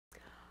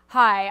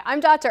Hi, I'm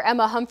Dr.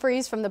 Emma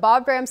Humphreys from the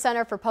Bob Graham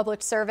Center for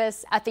Public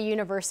Service at the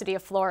University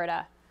of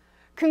Florida.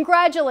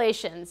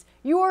 Congratulations,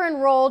 you are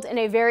enrolled in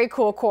a very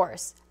cool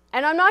course.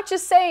 And I'm not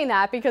just saying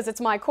that because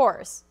it's my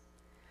course.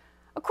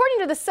 According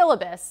to the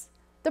syllabus,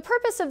 the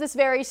purpose of this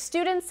very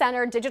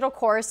student-centered digital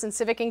course in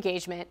civic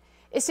engagement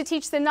is to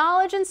teach the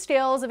knowledge and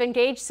skills of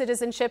engaged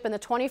citizenship in the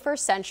 21st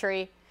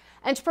century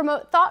and to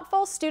promote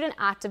thoughtful student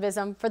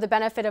activism for the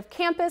benefit of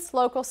campus,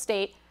 local,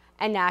 state,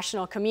 and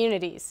national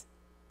communities.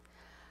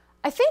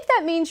 I think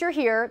that means you're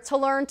here to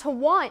learn to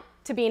want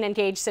to be an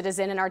engaged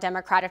citizen in our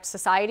democratic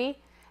society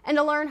and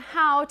to learn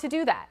how to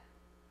do that.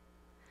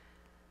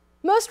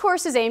 Most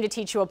courses aim to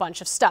teach you a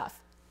bunch of stuff.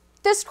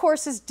 This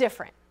course is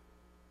different.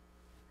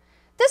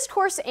 This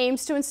course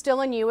aims to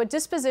instill in you a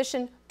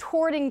disposition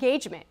toward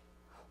engagement.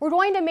 We're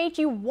going to make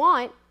you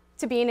want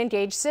to be an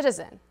engaged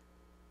citizen.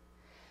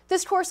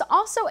 This course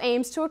also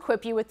aims to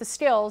equip you with the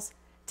skills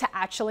to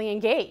actually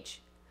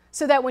engage,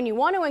 so that when you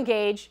want to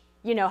engage,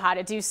 you know how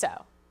to do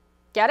so.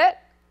 Get it?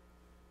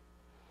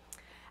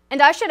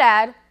 And I should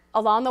add,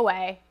 along the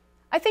way,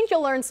 I think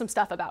you'll learn some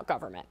stuff about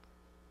government.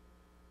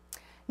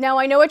 Now,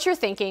 I know what you're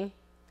thinking.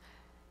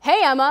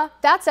 Hey, Emma,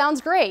 that sounds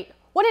great.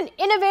 What an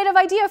innovative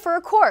idea for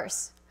a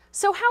course.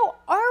 So how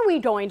are we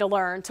going to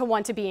learn to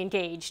want to be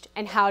engaged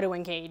and how to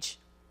engage?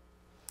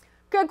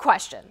 Good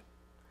question.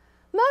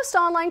 Most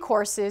online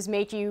courses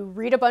make you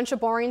read a bunch of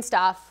boring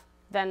stuff,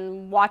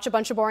 then watch a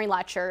bunch of boring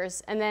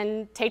lectures, and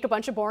then take a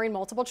bunch of boring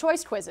multiple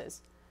choice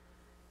quizzes.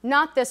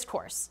 Not this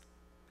course.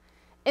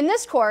 In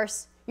this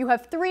course, you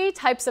have 3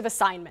 types of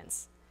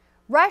assignments: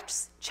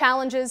 recs,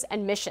 challenges,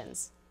 and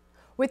missions.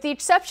 With the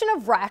exception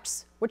of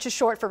recs, which is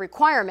short for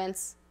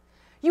requirements,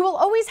 you will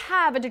always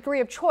have a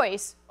degree of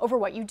choice over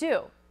what you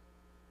do.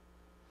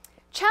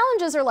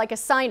 Challenges are like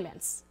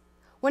assignments.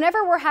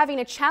 Whenever we're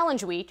having a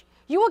challenge week,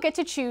 you will get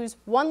to choose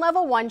one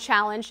level 1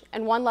 challenge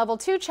and one level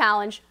 2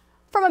 challenge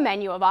from a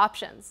menu of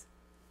options.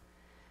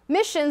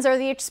 Missions are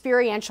the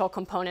experiential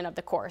component of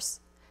the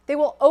course. They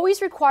will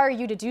always require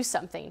you to do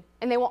something,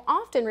 and they will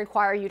often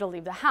require you to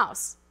leave the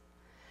house.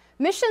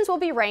 Missions will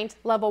be ranked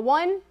level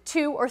 1,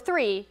 2, or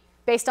 3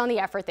 based on the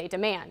effort they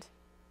demand.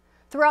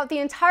 Throughout the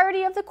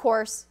entirety of the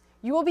course,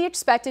 you will be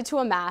expected to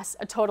amass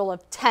a total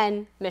of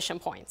 10 mission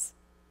points.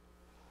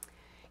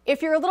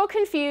 If you're a little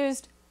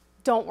confused,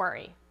 don't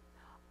worry.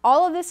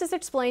 All of this is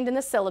explained in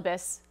the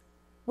syllabus,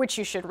 which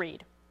you should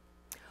read.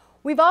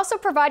 We've also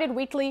provided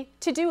weekly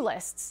to-do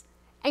lists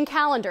and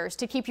calendars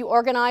to keep you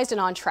organized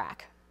and on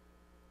track.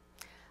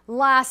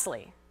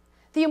 Lastly,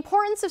 the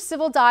importance of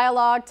civil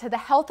dialogue to the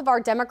health of our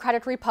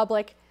democratic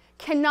republic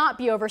cannot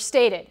be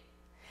overstated.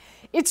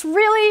 It's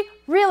really,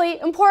 really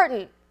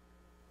important.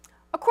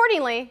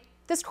 Accordingly,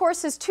 this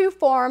course has 2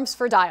 forums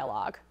for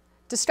dialogue: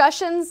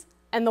 discussions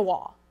and the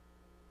wall.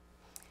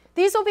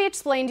 These will be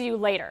explained to you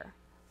later.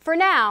 For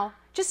now,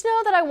 just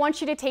know that I want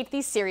you to take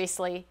these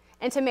seriously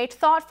and to make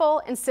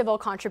thoughtful and civil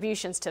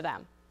contributions to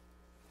them.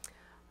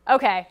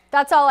 Okay,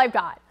 that's all I've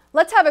got.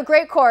 Let's have a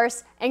great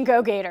course and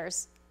go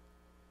Gators!